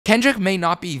Kendrick may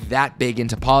not be that big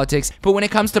into politics, but when it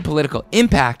comes to political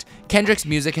impact, Kendrick's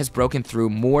music has broken through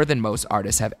more than most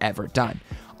artists have ever done.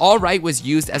 All Right was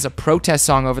used as a protest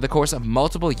song over the course of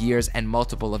multiple years and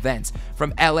multiple events,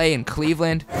 from LA and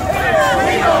Cleveland, we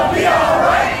gon' be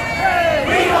alright,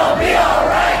 we gon' be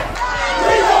alright,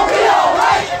 we gon' be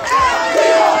alright, we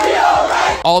gon' be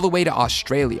alright, all the way to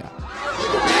Australia.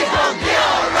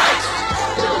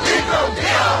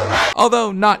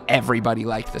 Although not everybody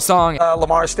liked the song.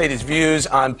 Lamar stated his views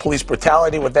on police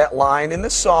brutality with that line in the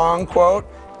song, quote,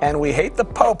 "And we hate the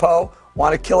po-po,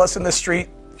 want to kill us in the street,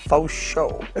 faux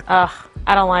show." Ugh,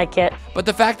 I don't like it. But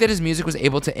the fact that his music was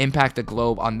able to impact the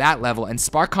globe on that level and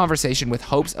spark conversation with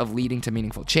hopes of leading to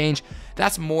meaningful change,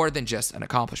 that's more than just an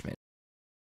accomplishment.